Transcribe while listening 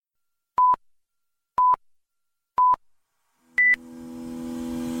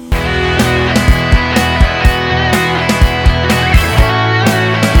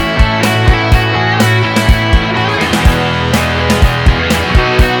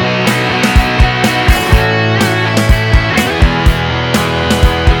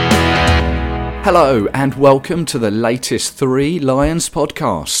Hello and welcome to the latest Three Lions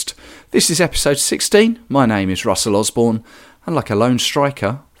podcast. This is episode 16. My name is Russell Osborne, and like a lone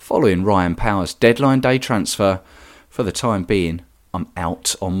striker, following Ryan Power's deadline day transfer, for the time being, I'm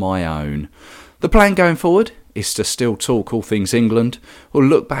out on my own. The plan going forward is to still talk all things England. We'll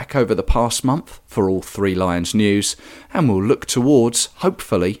look back over the past month for all Three Lions news, and we'll look towards,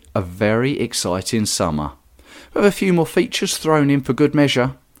 hopefully, a very exciting summer. With a few more features thrown in for good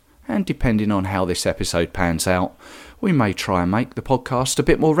measure, and depending on how this episode pans out, we may try and make the podcast a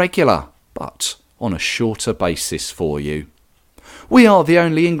bit more regular, but on a shorter basis for you. We are the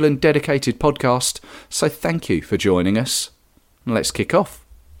only England dedicated podcast, so thank you for joining us. Let's kick off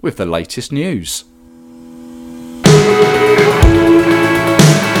with the latest news.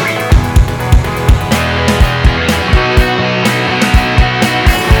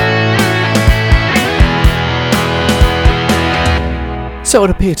 So it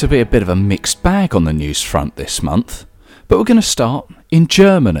appeared to be a bit of a mixed bag on the news front this month, but we're going to start in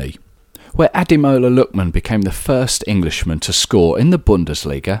Germany, where Ademola Lookman became the first Englishman to score in the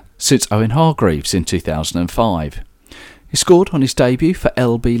Bundesliga since Owen Hargreaves in 2005. He scored on his debut for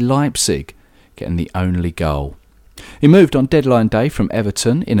LB Leipzig, getting the only goal. He moved on deadline day from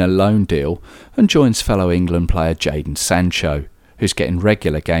Everton in a loan deal and joins fellow England player Jadon Sancho, who's getting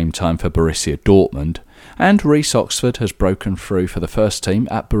regular game time for Borussia Dortmund, and Reece Oxford has broken through for the first team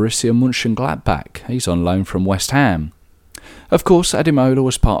at Borussia Mönchengladbach. He's on loan from West Ham. Of course, Ademola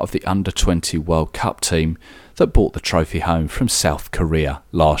was part of the Under-20 World Cup team that brought the trophy home from South Korea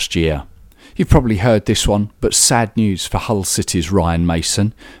last year. You've probably heard this one, but sad news for Hull City's Ryan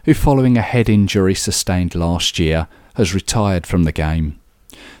Mason, who following a head injury sustained last year, has retired from the game.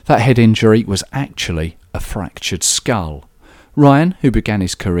 That head injury was actually a fractured skull. Ryan, who began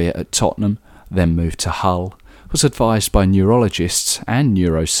his career at Tottenham, then moved to Hull, was advised by neurologists and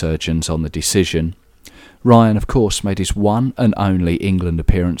neurosurgeons on the decision. Ryan, of course, made his one and only England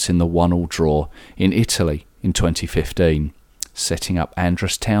appearance in the 1-1 draw in Italy in 2015, setting up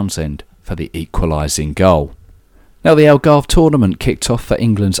Andros Townsend for the equalising goal. Now, the Algarve tournament kicked off for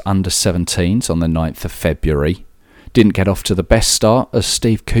England's under-17s on the 9th of February. Didn't get off to the best start as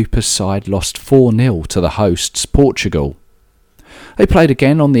Steve Cooper's side lost 4-0 to the hosts Portugal. They played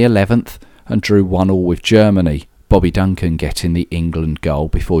again on the 11th and drew 1-1 with Germany, Bobby Duncan getting the England goal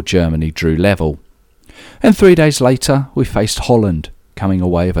before Germany drew level. And 3 days later we faced Holland, coming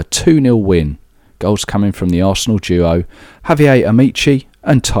away with a 2-0 win, goals coming from the Arsenal duo Javier Amici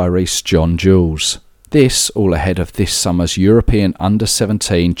and Tyrese John-Jules. This all ahead of this summer's European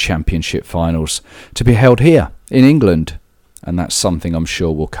Under-17 Championship finals to be held here in England, and that's something I'm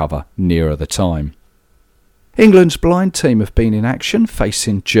sure we'll cover nearer the time. England's blind team have been in action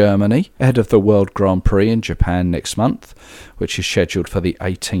facing Germany ahead of the World Grand Prix in Japan next month, which is scheduled for the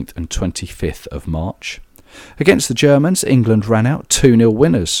 18th and 25th of March. Against the Germans, England ran out 2-0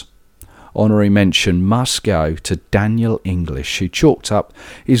 winners. Honorary mention must go to Daniel English, who chalked up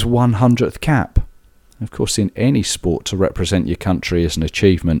his 100th cap. Of course, in any sport to represent your country is an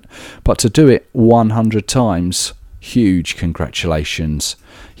achievement, but to do it 100 times, huge congratulations.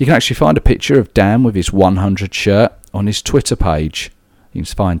 You can actually find a picture of Dan with his 100 shirt on his Twitter page. You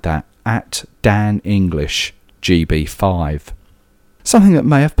can find that at Dan English GB5. Something that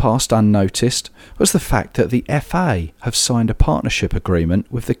may have passed unnoticed was the fact that the FA have signed a partnership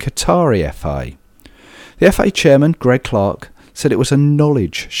agreement with the Qatari FA. The FA chairman, Greg Clark, said it was a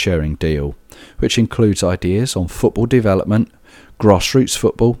knowledge-sharing deal, which includes ideas on football development, grassroots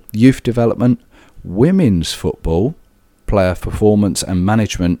football, youth development, women's football, player performance and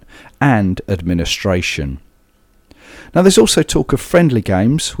management, and administration. Now, there's also talk of friendly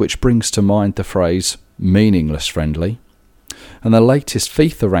games, which brings to mind the phrase meaningless friendly. And the latest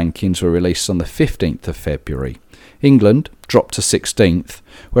FIFA rankings were released on the 15th of February. England dropped to 16th,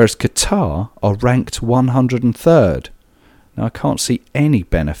 whereas Qatar are ranked 103rd. Now, I can't see any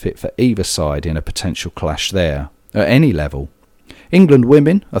benefit for either side in a potential clash there, at any level. England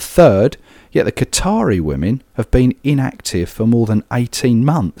women are third, yet the Qatari women have been inactive for more than 18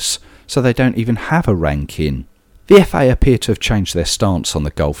 months, so they don't even have a ranking. The FA appear to have changed their stance on the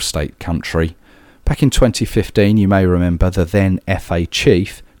Gulf state country. Back in 2015, you may remember the then FA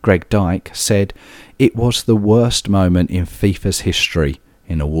chief, Greg Dyke, said it was the worst moment in FIFA's history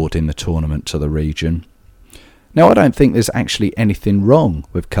in awarding the tournament to the region. Now, I don't think there's actually anything wrong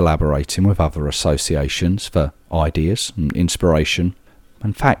with collaborating with other associations for ideas and inspiration.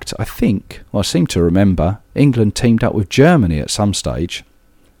 In fact, I seem to remember, England teamed up with Germany at some stage.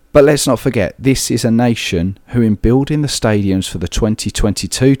 But let's not forget, this is a nation who, in building the stadiums for the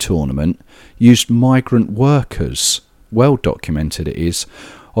 2022 tournament, used migrant workers, well documented it is,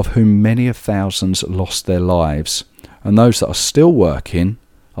 of whom many of thousands lost their lives, and those that are still working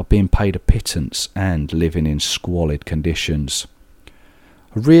are being paid a pittance and living in squalid conditions.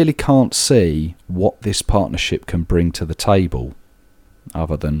 I really can't see what this partnership can bring to the table,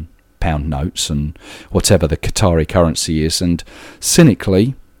 other than pound notes and whatever the Qatari currency is, and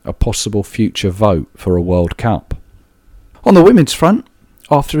cynically, a possible future vote for a World Cup. On the women's front,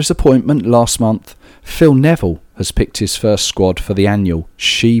 after his appointment last month, Phil Neville has picked his first squad for the annual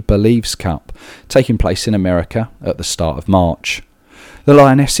She Believes Cup, taking place in America at the start of March. The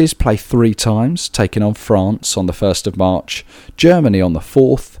Lionesses play 3 times, taking on France on the 1st of March, Germany on the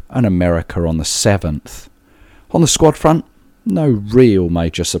 4th and America on the 7th. On the squad front, no real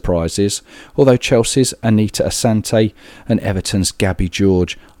major surprises, although Chelsea's Anita Asante and Everton's Gabby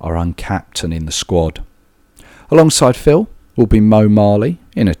George are uncapped and in the squad. Alongside Phil will be Mo Marley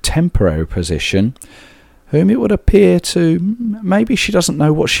in a temporary position, whom it would appear to maybe she doesn't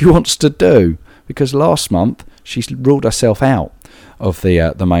know what she wants to do, because last month she ruled herself out of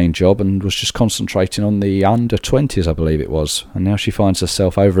the main job and was just concentrating on the under-20s, I believe it was, and now she finds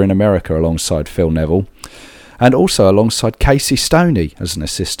herself over in America alongside Phil Neville, and also alongside Casey Stoney as an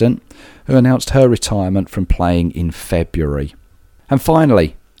assistant, who announced her retirement from playing in February. And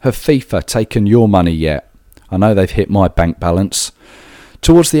finally, have FIFA taken your money yet? I know they've hit my bank balance.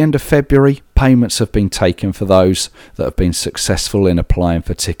 Towards the end of February, payments have been taken for those that have been successful in applying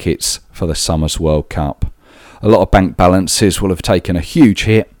for tickets for the Summer's World Cup. A lot of bank balances will have taken a huge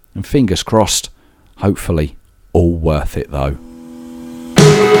hit, and fingers crossed, hopefully all worth it though.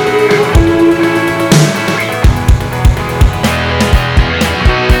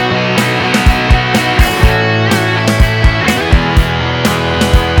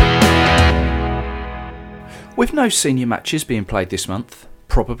 With no senior matches being played this month,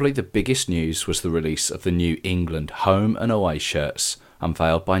 probably the biggest news was the release of the new England home and away shirts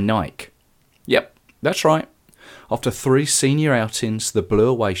unveiled by Nike. Yep, that's right. After 3 senior outings, the blue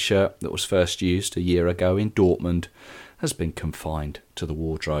away shirt that was first used a year ago in Dortmund has been confined to the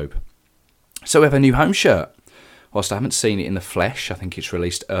wardrobe. So we have a new home shirt. Whilst I haven't seen it in the flesh, I think it's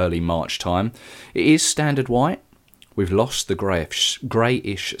released early March time, it is standard white. We've lost the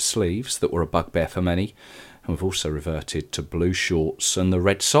greyish sleeves that were a bugbear for many, and we've also reverted to blue shorts, and the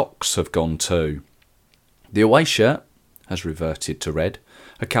red socks have gone too. The away shirt has reverted to red,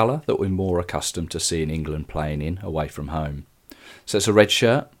 a colour that we're more accustomed to seeing England playing in away from home. So it's a red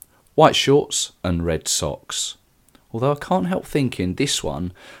shirt, white shorts and red socks. Although I can't help thinking this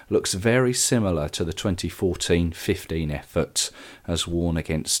one looks very similar to the 2014-15 effort as worn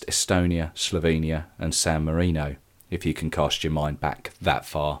against Estonia, Slovenia and San Marino, if you can cast your mind back that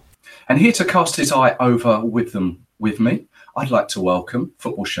far. And here to cast his eye over with me, I'd like to welcome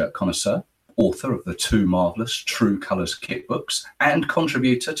football shirt connoisseur, author of the 2 marvellous True Colours kit books, and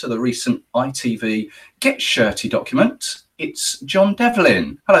contributor to the recent ITV Get Shirty document. It's John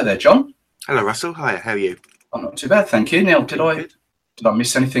Devlin. Hello there, John. Hello, Russell. Hi, how are you? I'm not too bad, thank you. Now, did I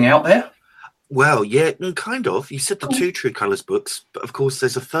miss anything out there? Well, yeah, kind of. You said the 2 True Colours books, but of course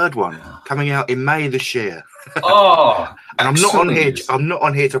there's a third one coming out in May this year. Oh, and I'm not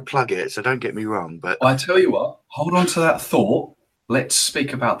on here to plug it, so don't get me wrong. But I tell you what, hold on to that thought. Let's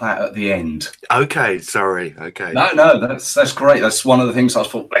speak about that at the end. Okay, sorry. Okay. No, that's great. That's one of the things I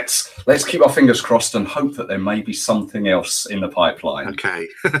thought. Let's keep our fingers crossed and hope that there may be something else in the pipeline. Okay.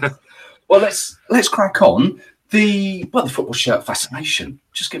 Well, let's crack on. The football shirt fascination.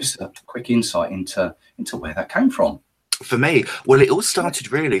 Just give us a quick insight into where that came from. For me, well, it all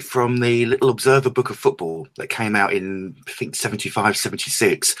started really from the Little Observer Book of Football that came out in, I think, 75,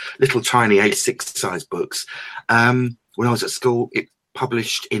 76, little tiny A6 size books. When I was at school, it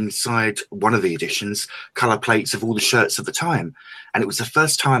published inside one of the editions colour plates of all the shirts of the time. And it was the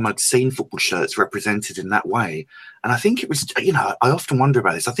first time I'd seen football shirts represented in that way. And I think it was, I often wonder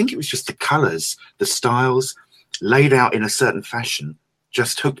about this. I think it was just the colours, the styles, laid out in a certain fashion,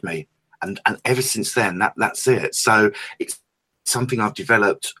 just hooked me. And ever since then, that's it. So it's something I've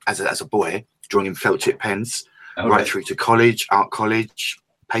developed as a boy, drawing in felt tip pens, right through to college, art college,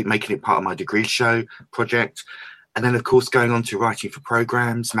 making it part of my degree show project. And then, of course, going on to writing for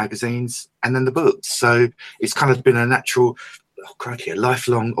programmes, magazines, and then the books. So it's kind of been a natural, a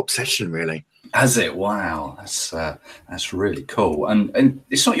lifelong obsession, really. Has it? Wow, that's really cool. And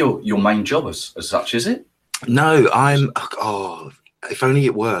it's not your main job as such, is it? No, if only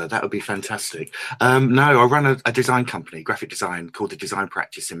it were, that would be fantastic. No, I run a design company, graphic design, called The Design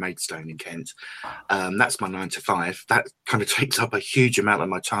Practice in Maidstone in Kent. That's my 9 to 5. That kind of takes up a huge amount of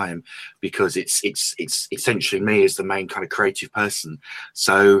my time because it's essentially me as the main kind of creative person.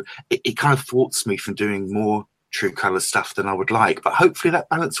 So it kind of thwarts me from doing more true colour stuff than I would like. But hopefully that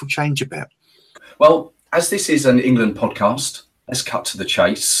balance will change a bit. Well, as this is an England podcast, let's cut to the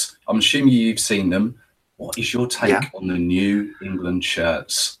chase. I'm assuming you've seen them. What is your take on the new England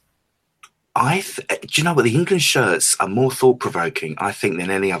shirts? Do you know what? The England shirts are more thought-provoking, I think, than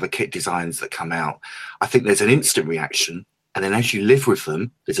any other kit designs that come out. I think there's an instant reaction, and then as you live with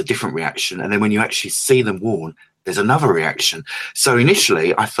them, there's a different reaction. And then when you actually see them worn, there's another reaction. So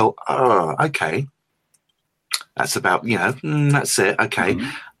initially I thought, oh, okay, that's about, that's it. Okay. Mm-hmm.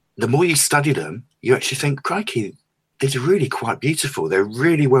 The more you study them, you actually think, crikey, these are really quite beautiful. They're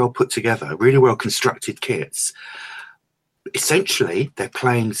really well put together, really well constructed kits. Essentially, they're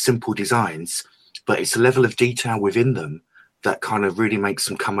plain, simple designs, but it's a level of detail within them that kind of really makes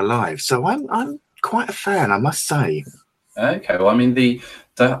them come alive. So I'm quite a fan, I must say. Okay, well, I mean, the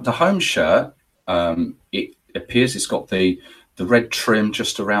home shirt, it appears it's got the red trim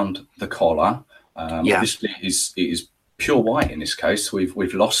just around the collar. Obviously, it is pure white in this case.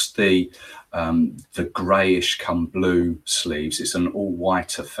 We've lost the greyish come blue sleeves. It's an all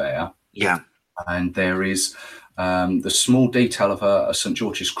white affair. Yeah, and there is the small detail of a St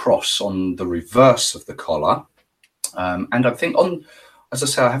George's cross on the reverse of the collar. And I think as I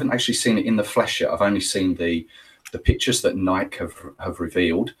say, I haven't actually seen it in the flesh yet. I've only seen the pictures that Nike have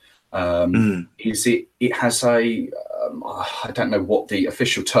revealed. It has I don't know what the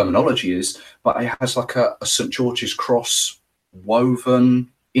official terminology is, but it has like a St George's cross woven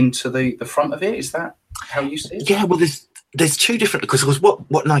into the front of it. Is that how you see it? Yeah, well, there's two different, because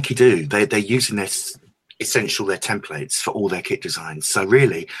what Nike do, they're using their templates for all their kit designs. So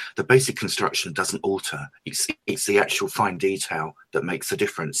really, the basic construction doesn't alter. It's the actual fine detail that makes the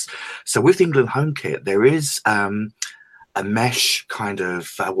difference. So with the England home kit, there is a mesh kind of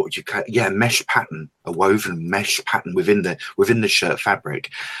mesh pattern, a woven mesh pattern within the shirt fabric.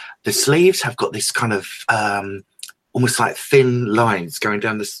 The sleeves have got this kind of almost like thin lines going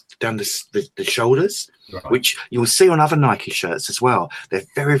down the shoulders, right, which you'll see on other Nike shirts as well. They're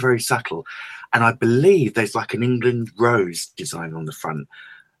very, very subtle. And I believe there's like an England rose design on the front.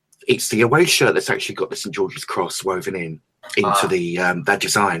 It's the away shirt that's actually got the St George's cross woven into that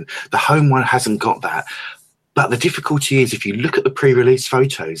design. The home one hasn't got that. But the difficulty is, if you look at the pre-release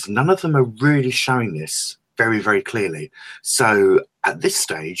photos, none of them are really showing this very, very clearly. So at this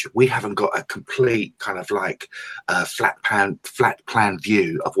stage, we haven't got a complete kind of like flat plan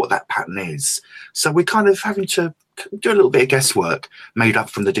view of what that pattern is. So we're kind of having to do a little bit of guesswork made up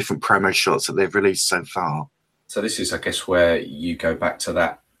from the different promo shots that they've released so far. So this is, I guess, where you go back to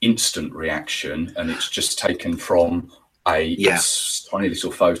that instant reaction, and it's just taken from a tiny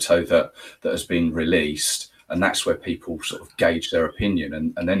little photo that has been released. And that's where people sort of gauge their opinion.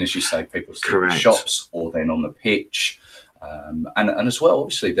 And then, as you say, people see in the shops or then on the pitch. And as well,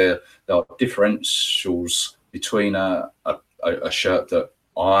 obviously, there are differentials between a shirt that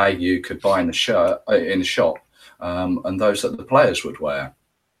you could buy in the shop and those that the players would wear.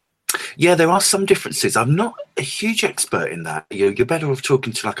 Yeah, there are some differences. I'm not a huge expert in that. You're better off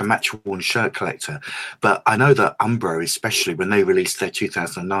talking to like a match-worn shirt collector. But I know that Umbro, especially when they released their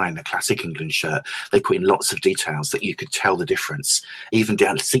 2009, the classic England shirt, they put in lots of details that you could tell the difference, even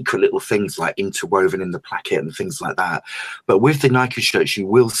down to secret little things like interwoven in the placket and things like that. But with the Nike shirts, you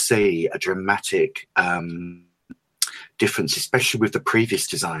will see a dramatic difference, especially with the previous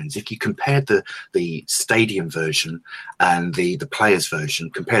designs. If you compared the stadium version and the players version,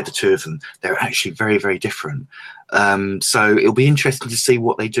 compared the two of them, they're actually very, very different. So it'll be interesting to see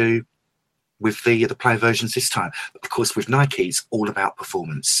what they do with the player versions this time. Of course, with Nike, it's all about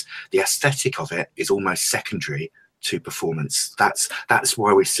performance. The aesthetic of it is almost secondary to performance. That's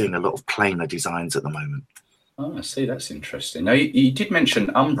why we're seeing a lot of plainer designs at the moment. Oh, I see. That's interesting. Now, you did mention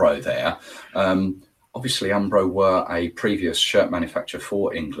Umbro there. Obviously, Umbro were a previous shirt manufacturer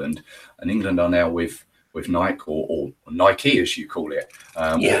for England, and England are now with Nike, or Nike, as you call it.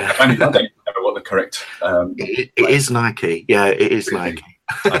 I don't know what the correct... it is Nike. Yeah, it is Nike.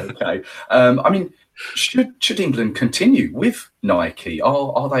 Okay. I mean, should England continue with Nike?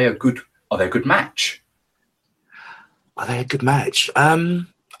 Are they a good match? Are they a good match?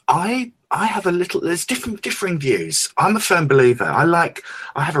 I have there's differing views. I'm a firm believer. I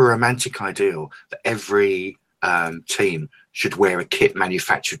have a romantic ideal that every team should wear a kit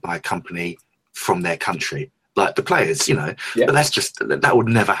manufactured by a company from their country, like the players, Yeah. But that would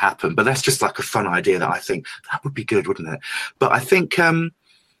never happen. But that's just like a fun idea that I think that would be good, wouldn't it? But I think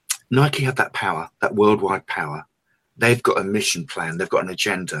Nike have that power, that worldwide power. They've got a mission plan. They've got an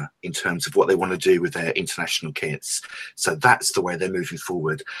agenda in terms of what they want to do with their international kits. So that's the way they're moving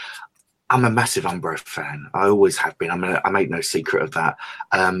forward. I'm a massive Umbro fan. I always have been. I make no secret of that.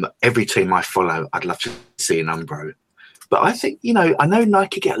 Every team I follow, I'd love to see an Umbro. But I think, I know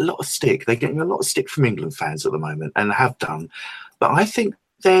Nike get a lot of stick. They're getting a lot of stick from England fans at the moment and have done. But I think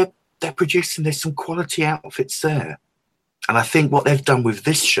they're producing, there's some quality outfits there. And I think what they've done with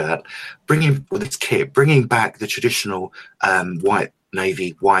this shirt, bringing back the traditional white,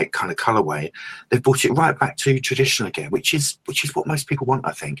 navy white kind of colorway, they've brought it right back to traditional again, which is what most people want,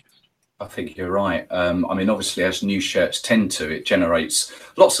 I think. I think you're right. I mean, obviously, as new shirts tend to, it generates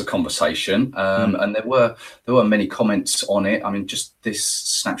lots of conversation, and there were many comments on it. I mean, just this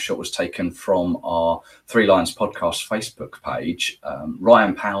snapshot was taken from our Three Lions podcast Facebook page.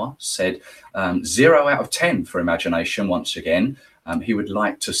 Ryan Power said 0 out of 10 for imagination. Once again, he would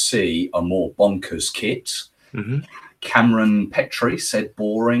like to see a more bonkers kit. Mm-hmm. Cameron Petrie said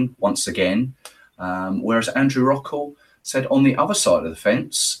boring once again, whereas Andrew Rockall said on the other side of the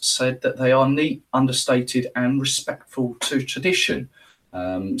fence, said that they are neat, understated and respectful to tradition.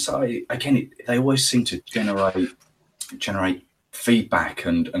 They always seem to generate feedback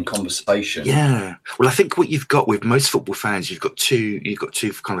and conversation. Yeah. Well, I think what you've got with most football fans, you've got two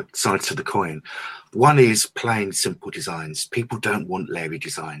kind of sides to the coin. One is plain, simple designs. People don't want Larry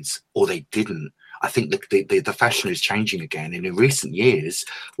designs, or they didn't. I think the fashion is changing again. And in recent years,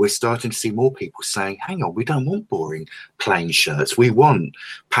 we're starting to see more people saying, hang on, we don't want boring, plain shirts. We want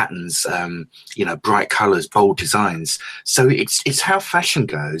patterns, bright colours, bold designs. So it's how fashion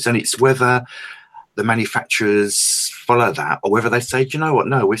goes. And it's whether the manufacturers follow that or whether they say, do you know what?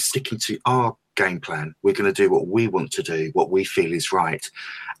 No, we're sticking to our game plan. We're going to do what we want to do, what we feel is right.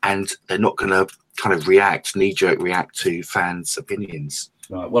 And they're not going to kind of knee-jerk react to fans' opinions.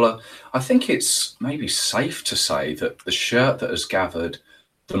 Right. Well, I think it's maybe safe to say that the shirt that has gathered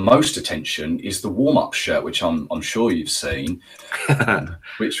the most attention is the warm-up shirt, which I'm sure you've seen,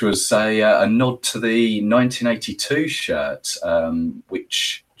 which was a nod to the 1982 shirt,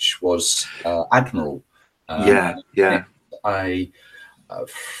 which was Admiral. Yeah.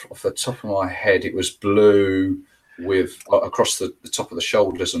 Off the top of my head, it was blue with across the top of the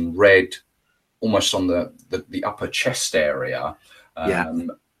shoulders and red, almost on the upper chest area. And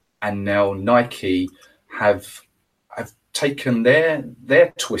now Nike have taken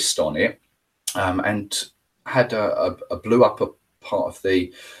their twist on it, and had a blue upper part of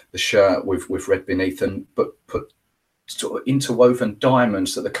the shirt with red beneath, but put sort of interwoven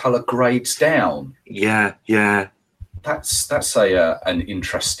diamonds that the color grades down. Yeah. That's an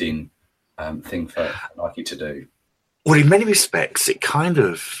interesting thing for Nike to do. Well, in many respects, it kind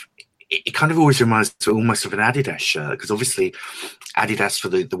of always reminds me almost of an Adidas shirt, because obviously Adidas for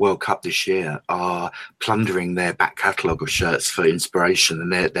the World Cup this year are plundering their back catalogue of shirts for inspiration,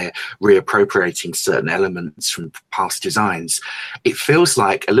 and they're reappropriating certain elements from past designs. It feels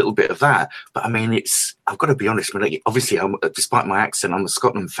like a little bit of that, but I mean, I've got to be honest, obviously, despite my accent, I'm a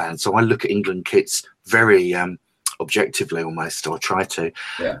Scotland fan, so I look at England kits very objectively almost, or try to.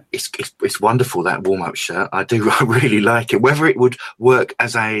 Yeah. It's wonderful, that warm-up shirt. I really like it. Whether it would work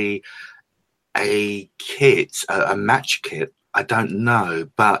as a kit, a match kit, I don't know,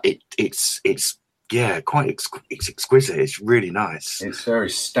 but it's quite exquisite. It's really nice. It's very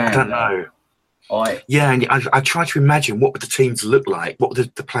standard. I don't know. And I try to imagine what would the teams look like, what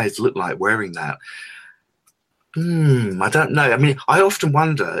would the players look like wearing that. I don't know. I mean, I often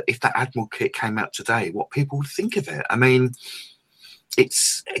wonder if that Admiral kit came out today, what people would think of it. I mean,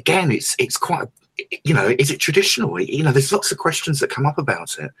 it's quite, is it traditional? There's lots of questions that come up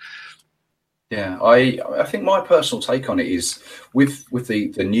about it. Yeah, I think my personal take on it is with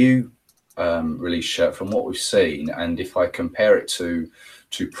the new release shirt, from what we've seen, and if I compare it to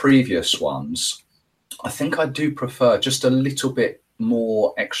previous ones, I think I do prefer just a little bit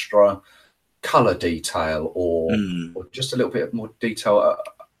more extra color detail, or just a little bit more detail.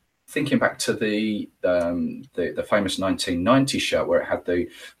 Thinking back to the famous 1990 shirt, where it had the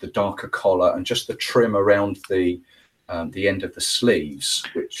darker collar and just the trim around the end of the sleeves,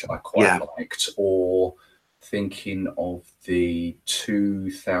 which I quite liked. Or thinking of the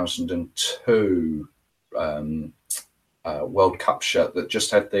 2002 World Cup shirt that just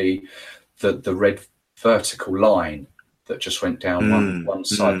had the red vertical line that just went down one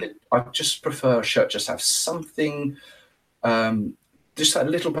side. I just prefer a shirt just have something, just a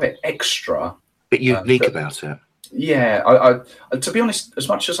little bit extra, bit unique about it. Yeah, I to be honest, as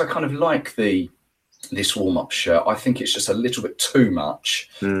much as I kind of like this warm-up shirt, I think it's just a little bit too much.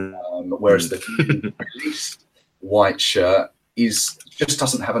 Whereas the released white shirt just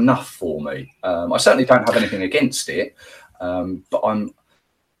doesn't have enough for me. I certainly don't have anything against it, but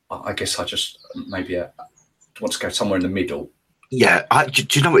I guess I just maybe want to go somewhere in the middle. Yeah, do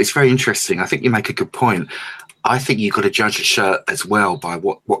you know what? It's very interesting. I think you make a good point. I think you've got to judge a shirt as well by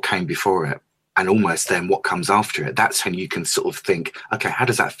what came before it and almost then what comes after it. That's when you can sort of think, okay, how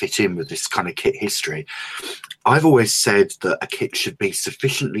does that fit in with this kind of kit history? I've always said that a kit should be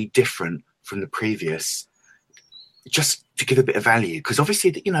sufficiently different from the previous just to give a bit of value, because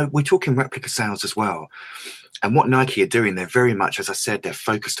obviously, you know, we're talking replica sales as well. And what Nike are doing, they're very much, as I said, they're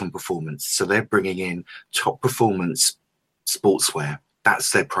focused on performance. So they're bringing in top performance sportswear.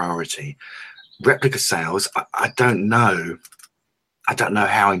 That's their priority. Replica sales, I don't know. I don't know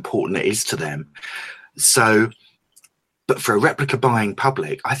how important it is to them. So, but for a replica buying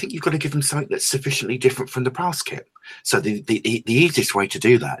public, I think you've got to give them something that's sufficiently different from the past kit. So the easiest way to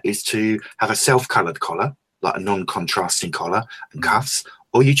do that is to have a self-coloured collar, like a non-contrasting collar and cuffs,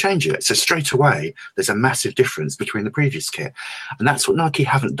 or you change it. So straight away, there's a massive difference between the previous kit. And that's what Nike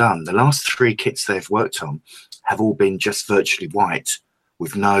haven't done. The last 3 kits they've worked on have all been just virtually white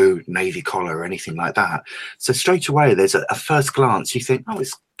with no navy collar or anything like that. So straight away, there's a first glance, you think, oh,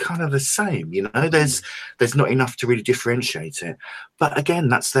 it's kind of the same. You know, there's not enough to really differentiate it. But again,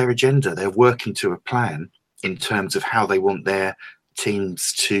 that's their agenda. They're working to a plan in terms of how they want their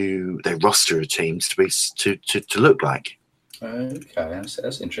teams their roster of teams to be to look like. Okay,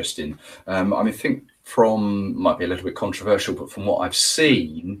 that's interesting. I mean, I think might be a little bit controversial, but from what I've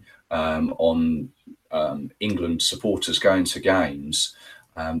seen on England supporters going to games,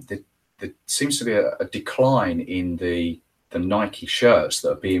 there seems to be a decline in the Nike shirts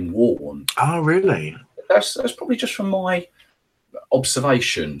that are being worn. Oh, really? That's probably just from my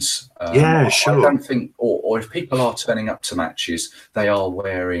observations. Yeah, sure. I don't think, or if people are turning up to matches, they are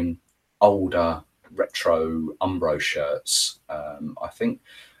wearing older retro Umbro shirts. I think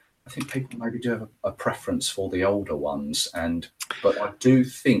people maybe do have a preference for the older ones, but I do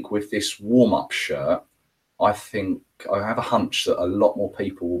think with this warm-up shirt, I have a hunch that a lot more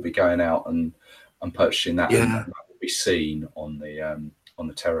people will be going out and purchasing that, and that will be seen on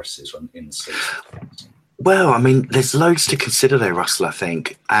the terraces in the seats. Well, I mean, there's loads to consider there, Russell, I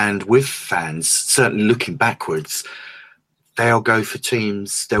think. And with fans, certainly looking backwards, they'll go for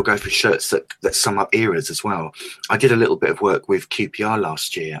shirts that sum up eras as well. I did a little bit of work with QPR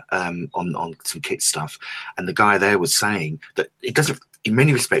last year on some kit stuff. And the guy there was saying that in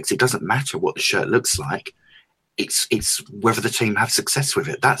many respects, it doesn't matter what the shirt looks like. It's whether the team have success with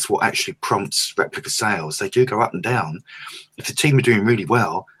it. That's what actually prompts replica sales. They do go up and down. If the team are doing really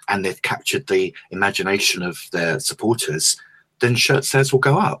well and they've captured the imagination of their supporters, then shirt sales will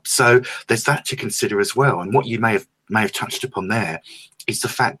go up. So there's that to consider as well. And what you may have touched upon there is the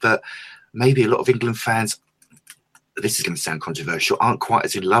fact that maybe a lot of England fans, this is going to sound controversial, aren't quite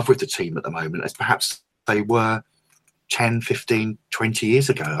as in love with the team at the moment as perhaps they were 10, 15, 20 years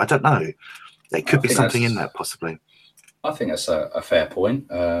ago. I don't know. There could be something in that, possibly. I think that's a fair point.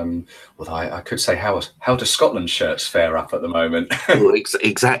 Well, I could say, how do Scotland shirts fare up at the moment? Well,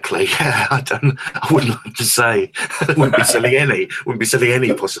 exactly. Yeah, I wouldn't like to say. Wouldn't be selling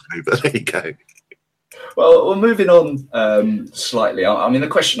any possibly, but there you go. Well, moving on slightly. I mean, the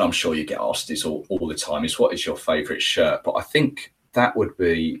question I'm sure you get asked is all the time is, what is your favourite shirt? But I think that would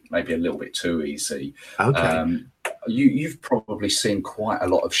be maybe a little bit too easy. Okay. You've probably seen quite a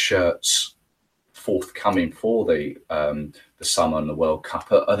lot of shirts forthcoming for the summer and the World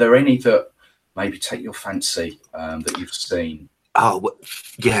Cup. Are there any that maybe take your fancy that you've seen? Oh,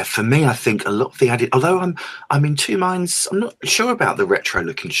 yeah. For me, I think a lot of the added. Although I'm in two minds. I'm not sure about the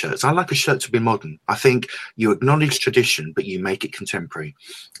retro-looking shirts. I like a shirt to be modern. I think you acknowledge tradition, but you make it contemporary.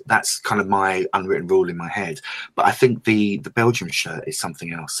 That's kind of my unwritten rule in my head. But I think the Belgium shirt is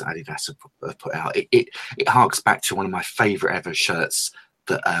something else that Adidas have put out. It harks back to one of my favourite ever shirts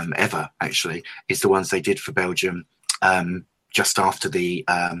that ever actually is the ones they did for Belgium just after the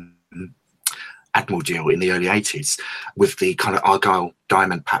Admiral deal in the early 80s with the kind of Argyle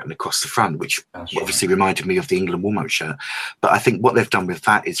diamond pattern across the front, which obviously reminded me of the England warm-up shirt. But I think what they've done with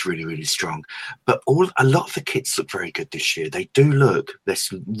that is really, really strong. But a lot of the kits look very good this year. They do look. There's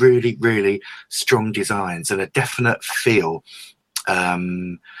some really, really strong designs and a definite feel,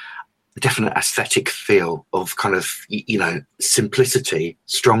 definite aesthetic feel of kind of, you know, simplicity,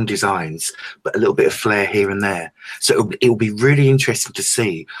 strong designs, but a little bit of flair here and there. So it'll be really interesting to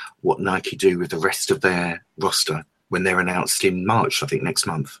see what Nike do with the rest of their roster when they're announced in March, I think next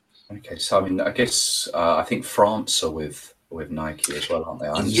month. Okay, so I mean, I guess I think France are with Nike as well, aren't they?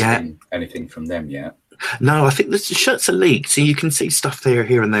 I haven't seen anything from them yet. No, I think the shirts are leaked, so you can see stuff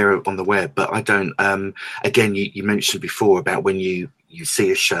here and there on the web, but I don't. Again, you mentioned before about when you you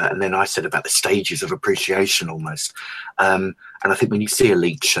see a shirt, and then I said about the stages of appreciation almost. And I think when you see a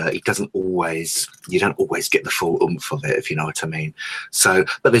Leeds shirt, you don't always get the full oomph of it, if you know what I mean. So,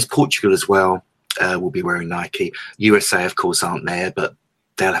 but there's Portugal as well. Will be wearing Nike. USA, of course, aren't there, but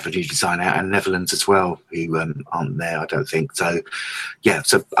they'll have a new design out, and Netherlands as well, who aren't there, I don't think. So, yeah,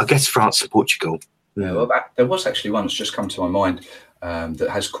 so I guess France and Portugal. Yeah, well, there was actually one that's just come to my mind that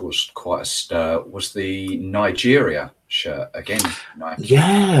has caused quite a stir, was the Nigeria shirt again.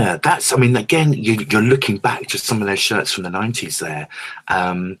 Yeah, that's, I mean, again, you're looking back to some of their shirts from the 90s there.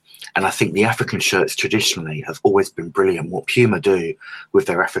 And I think the African shirts traditionally have always been brilliant. What Puma do with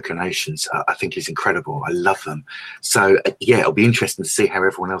their African nations, I think is incredible. I love them. So, yeah, it'll be interesting to see how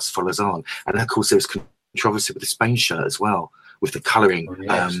everyone else follows on. And of course, there's controversy with the Spain shirt as well, with the colouring,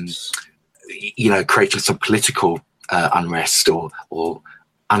 creating some political unrest or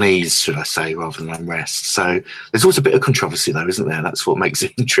unease, should I say, rather than unrest. So there's always a bit of controversy, though, isn't there? That's what makes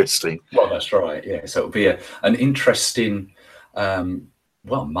it interesting. Well, that's right. Yeah. So it'll be an interesting,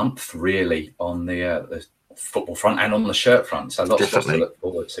 month really on the football front and on the shirt front. So lots to look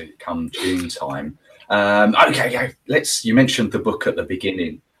forward to come June time. Okay. You mentioned the book at the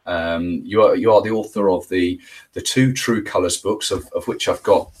beginning. You are the author of the two True Colours books, of which I've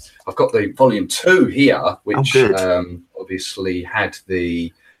got the volume 2 here, which obviously had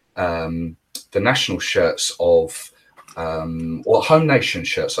the national shirts of home nation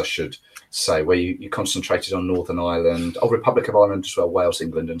shirts, I should say, where you concentrated on Northern Ireland, Republic of Ireland as well, Wales,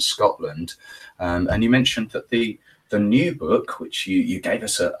 England, and Scotland. And you mentioned that the new book, which you gave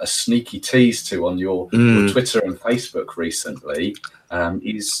us a sneaky tease to on your Twitter and Facebook recently,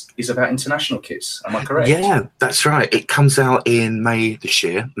 is about international kits. Am I correct? Yeah, that's right. It comes out in May this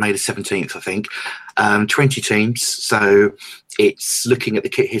year, May the 17th, I think. 20 teams. So it's looking at the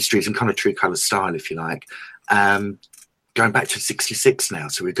kit histories and kind of True Colours style, if you like. Going back to 66 now.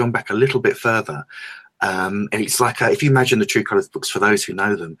 So we've gone back a little bit further. And it's like, if you imagine the True Colours books, for those who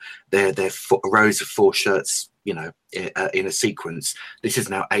know them, they're rows of 4 shirts, in a sequence. This is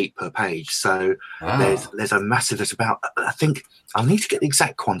now 8 per page. So there's a massive, there's about, I think, I'll need to get the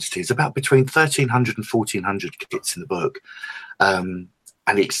exact quantities, about between 1,300 and 1,400 kits in the book. And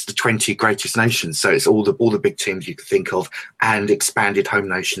it's the 20 greatest nations. So it's all the big teams you could think of, and expanded home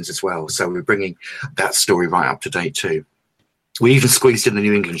nations as well. So we're bringing that story right up to date too. We even squeezed in the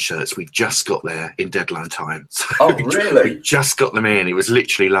New England shirts. We just got there in deadline time. So oh, really? We just got them in. It was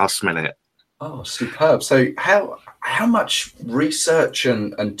literally last minute. Oh, superb. So how much research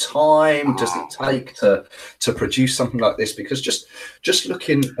and time does it take to produce something like this? Because just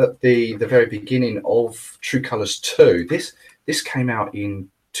looking at the very beginning of True Colours 2, this came out in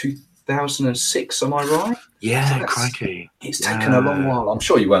 2006, am I right? Yeah, so crikey. It's taken a long while. I'm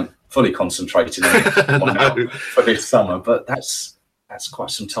sure you weren't fully concentrating on it for this summer, but that's quite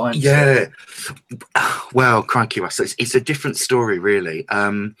some time. Yeah. Well, crikey, Russell, it's a different story, really.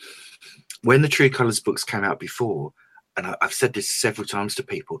 When the True Colours books came out before, and I've said this several times to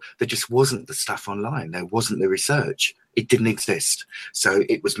people, there just wasn't the stuff online. There wasn't the research. It didn't exist. So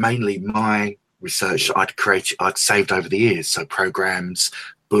it was mainly my research that I'd saved over the years. So programs,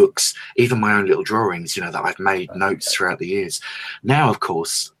 books, even my own little drawings, that I've made notes throughout the years. Now, of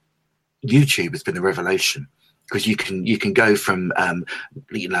course, YouTube has been a revelation, because you can go from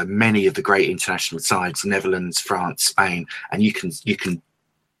many of the great international sides, Netherlands, France, Spain, and you can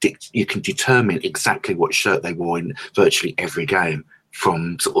determine exactly what shirt they wore in virtually every game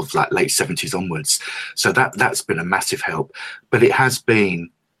from sort of like late 70s onwards. So that's been a massive help. But it's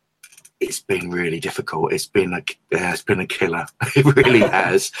been really difficult. It's been a killer. It really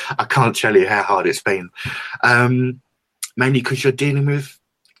has. I can't tell you how hard it's been. Mainly because you're dealing with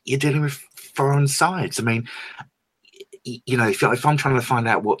foreign sides. I mean, if I'm trying to find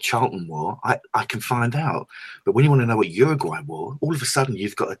out what Charlton wore, I can find out. But when you want to know what Uruguay wore, all of a sudden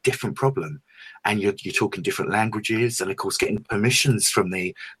you've got a different problem, and you're talking different languages, and of course getting permissions from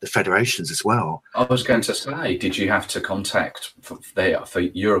the federations as well. I was going to say, did you have to contact for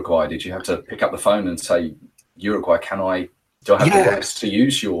Uruguay? Did you have to pick up the phone and say, Uruguay, do I have the rights to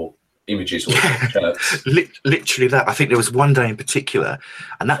use your images or shirts? Literally that. I think there was one day in particular,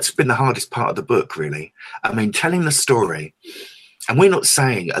 and that's been the hardest part of the book, really. I mean, telling the story, and we're not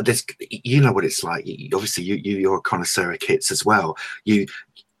saying this, what it's like. Obviously you're a connoisseur of kits as well.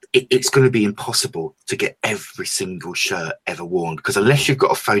 It's going to be impossible to get every single shirt ever worn, because unless you've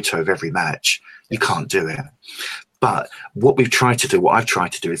got a photo of every match, you can't do it. But what I've tried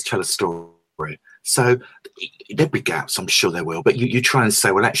to do is tell a story. So there'll be gaps, I'm sure there will, but you try and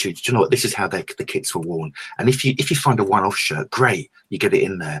say, well, actually, do you know what? This is how the kits were worn. And if you find a one-off shirt, great, you get it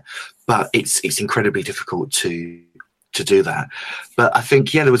in there. But it's incredibly difficult to to do that. But I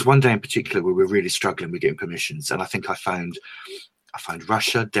think, yeah, there was one day in particular where we were really struggling with getting permissions, and I think I found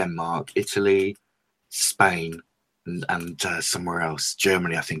Russia, Denmark, Italy, Spain, and somewhere else,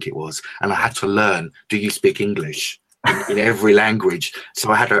 Germany, I think it was. And I had to learn, do you speak English? In every language. So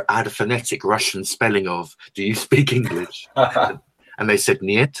I had a phonetic Russian spelling of, do you speak English? And they said,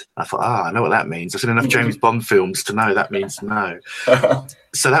 niet. I thought, I know what that means. I've seen enough James Bond films to know that means no.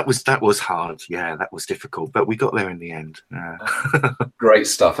 So that was hard. Yeah, that was difficult. But we got there in the end. Great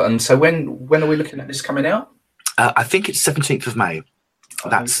stuff. And so when are we looking at this coming out? I think it's 17th of May.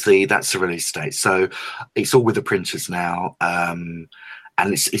 That's the release date. So it's all with the printers now.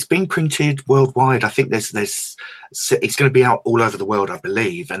 And it's being printed worldwide. I think it's going to be out all over the world, I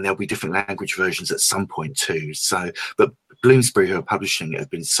believe, and there'll be different language versions at some point too. So, but Bloomsbury, who are publishing it, have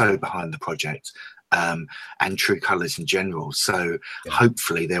been so behind the project, and True Colours in general. So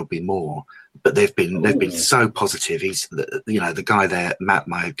hopefully there'll be more. But they've been so positive. He's the guy there, Matt,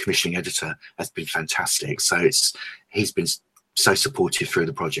 my commissioning editor, has been fantastic. So he's been so supportive through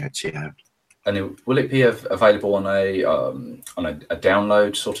the project. Yeah. And will it be available on a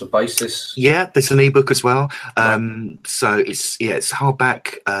download sort of basis? Yeah, there's an ebook as well. So it's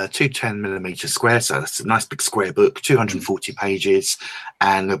hardback, 210mm square. So that's a nice big square book, 240 pages,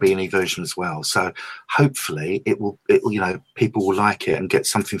 and there'll be an e-version as well. So hopefully it will people will like it and get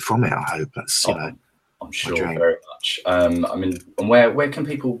something from it. I hope that's I'm sure very much. I mean, and where can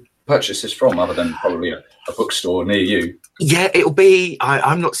people purchase this from, other than probably a bookstore near you? Yeah, it'll be,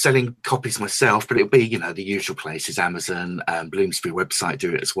 I'm not selling copies myself, but it'll be, the usual places, Amazon, Bloomsbury website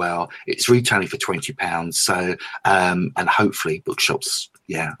do it as well. It's retailing for £20. So, and hopefully bookshops,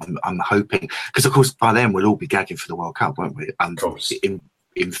 I'm hoping, because of course by then we'll all be gagging for the World Cup, won't we? Of course.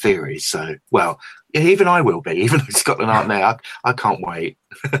 In theory. So, well, even I will be, even though Scotland aren't there. I can't wait.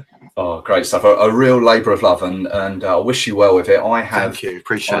 Oh, great stuff. A real labour of love, and I wish you well with it. Thank you.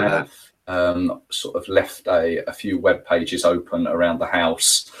 Appreciate that. Sort of left a few web pages open around the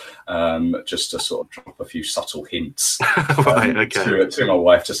house, just to sort of drop a few subtle hints to my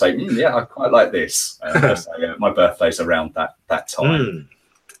wife to say, I quite like this. So, my birthday's around that time.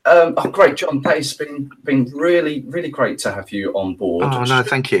 Great, John. That has been really, really great to have you on board. Oh no,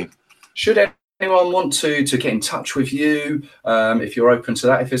 thank you. Should anyone want to get in touch with you, if you're open to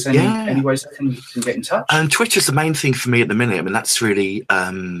that, if there's any ways they can get in touch? Twitter's the main thing for me at the minute. I mean, that's really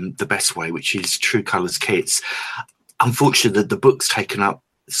the best way, which is True Colours Kits. Unfortunately, the book's taken up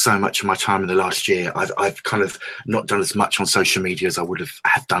so much of my time in the last year. I've kind of not done as much on social media as I would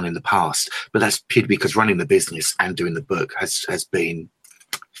have done in the past, but that's purely because running the business and doing the book has been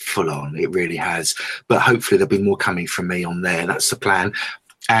full on. It really has. But hopefully there'll be more coming from me on there. That's the plan.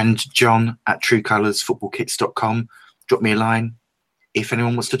 And John at truecolorsfootballkits.com. Drop me a line if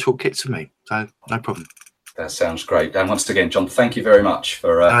anyone wants to talk kits with me. So no problem. That sounds great. And once again, John, thank you very much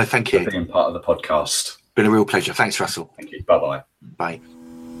for thank you. For being part of the podcast. Been a real pleasure. Thanks, Russell. Thank you. Bye-bye. Bye.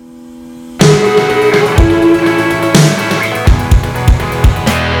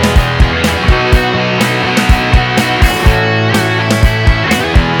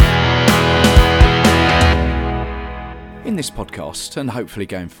 In this podcast, and hopefully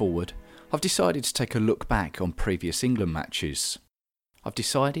going forward, I've decided to take a look back on previous England matches. I've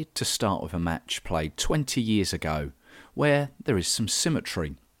decided to start with a match played 20 years ago, where there is some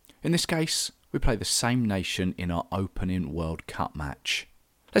symmetry. In this case, we play the same nation in our opening World Cup match.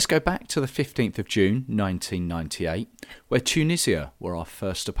 Let's go back to the 15th of June 1998, where Tunisia were our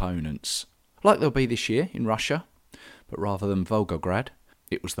first opponents. Like they'll be this year in Russia, but rather than Volgograd,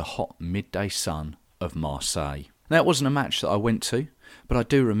 it was the hot midday sun of Marseille. Now, it wasn't a match that I went to, but I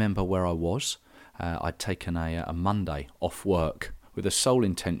do remember where I was. I'd taken a Monday off work with the sole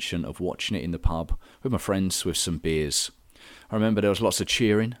intention of watching it in the pub with my friends with some beers. I remember there was lots of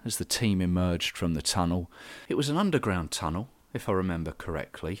cheering as the team emerged from the tunnel. It was an underground tunnel, if I remember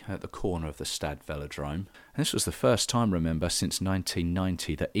correctly, at the corner of the Stade Velodrome. And this was the first time, remember, since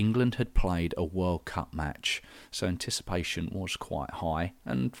 1990 that England had played a World Cup match, so anticipation was quite high.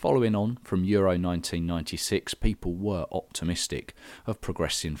 And following on from Euro 1996, people were optimistic of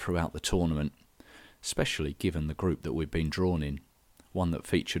progressing throughout the tournament, especially given the group that we'd been drawn in, one that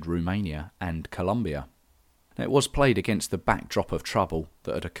featured Romania and Colombia. Now, it was played against the backdrop of trouble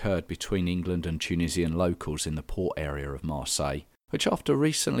that had occurred between England and Tunisian locals in the port area of Marseille, which after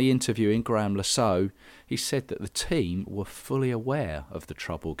recently interviewing Graham Lasso, he said that the team were fully aware of the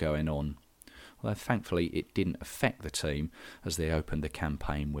trouble going on, although thankfully it didn't affect the team as they opened the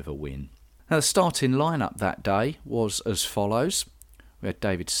campaign with a win. Now, the starting lineup that day was as follows. We had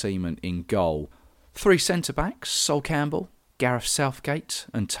David Seaman in goal, 3 centre-backs, Sol Campbell, Gareth Southgate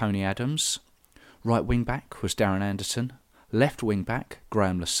and Tony Adams. Right wing back was Darren Anderton, left wing back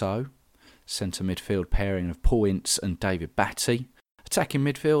Graham Lasso, centre midfield pairing of Paul Ince and David Batty, attacking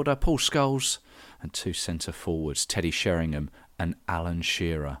midfielder Paul Scholes, and two centre forwards Teddy Sheringham and Alan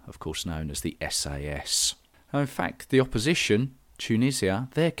Shearer, of course known as the SAS. Now, in fact, the opposition, Tunisia,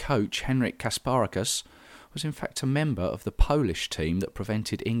 their coach Henrik Kasparakis, was in fact a member of the Polish team that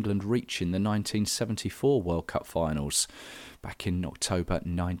prevented England reaching the 1974 World Cup finals back in October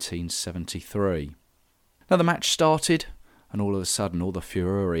 1973. Now the match started, and all of a sudden all the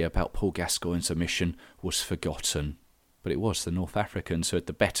fury about Paul Gascoigne's omission was forgotten. But it was the North Africans who had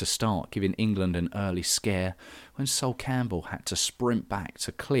the better start, giving England an early scare when Sol Campbell had to sprint back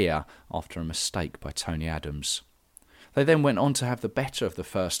to clear after a mistake by Tony Adams. They then went on to have the better of the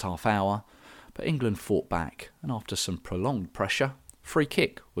first half hour, but England fought back, and after some prolonged pressure, free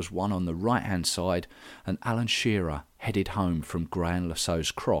kick was won on the right-hand side, and Alan Shearer headed home from Graham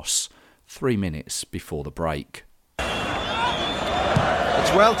Lasso's cross 3 minutes before the break. It's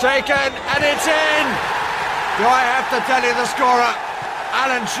well taken, and it's in! Do I have to tell you the scorer?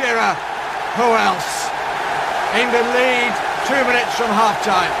 Alan Shearer. Who else? England lead 2 minutes from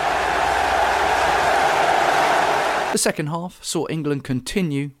half-time. The second half saw England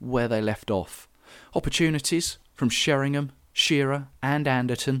continue where they left off. Opportunities from Sheringham, Shearer and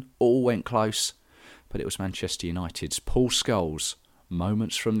Anderton all went close, but it was Manchester United's Paul Scholes,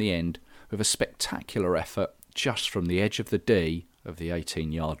 moments from the end, with a spectacular effort just from the edge of the D of the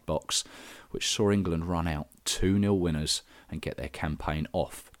 18-yard box, which saw England run out 2-0 winners and get their campaign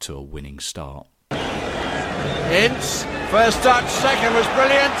off to a winning start. Ince, first touch, second was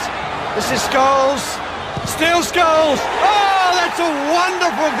brilliant. This is Scholes. Still Scholes! Oh, that's a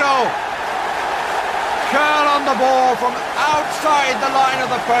wonderful goal! Curl on the ball from outside the line of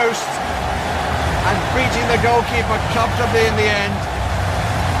the post and beating the goalkeeper comfortably in the end.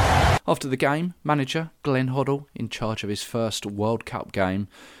 After the game, manager Glenn Hoddle, in charge of his first World Cup game,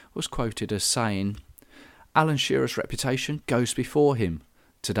 was quoted as saying, "Alan Shearer's reputation goes before him.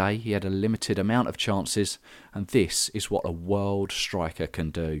 Today he had a limited amount of chances, and this is what a world striker can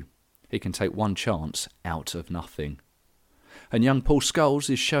do. He can take one chance out of nothing." And young Paul Scholes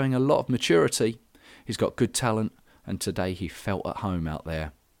is showing a lot of maturity. He's got good talent, and today he felt at home out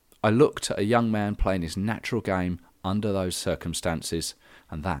there. I looked at a young man playing his natural game under those circumstances,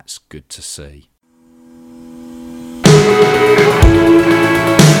 and that's good to see.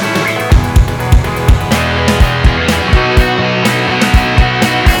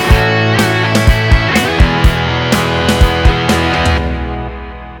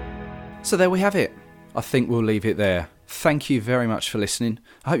 So there we have it. I think we'll leave it there. Thank you very much for listening.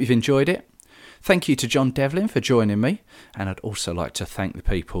 I hope you've enjoyed it. Thank you to John Devlin for joining me, and I'd also like to thank the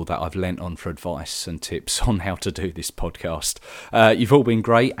people that I've lent on for advice and tips on how to do this podcast. You've all been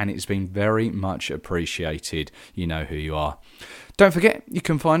great, and it's been very much appreciated. You know who you are. Don't forget, you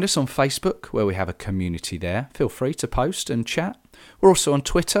can find us on Facebook, where we have a community there. Feel free to post and chat. We're also on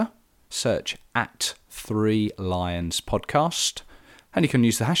Twitter. Search @3LionsPodcast, and you can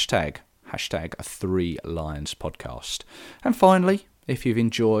use the hashtag 3LionsPodcast. And finally, if you've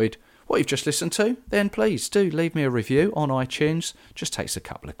enjoyed what you've just listened to, then please do leave me a review on iTunes. Just takes a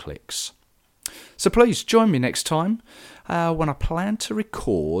couple of clicks. So please join me next time when I plan to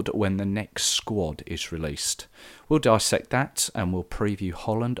record when the next squad is released. We'll dissect that and we'll preview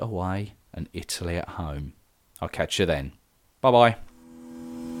Holland away and Italy at home. I'll catch you then. Bye bye.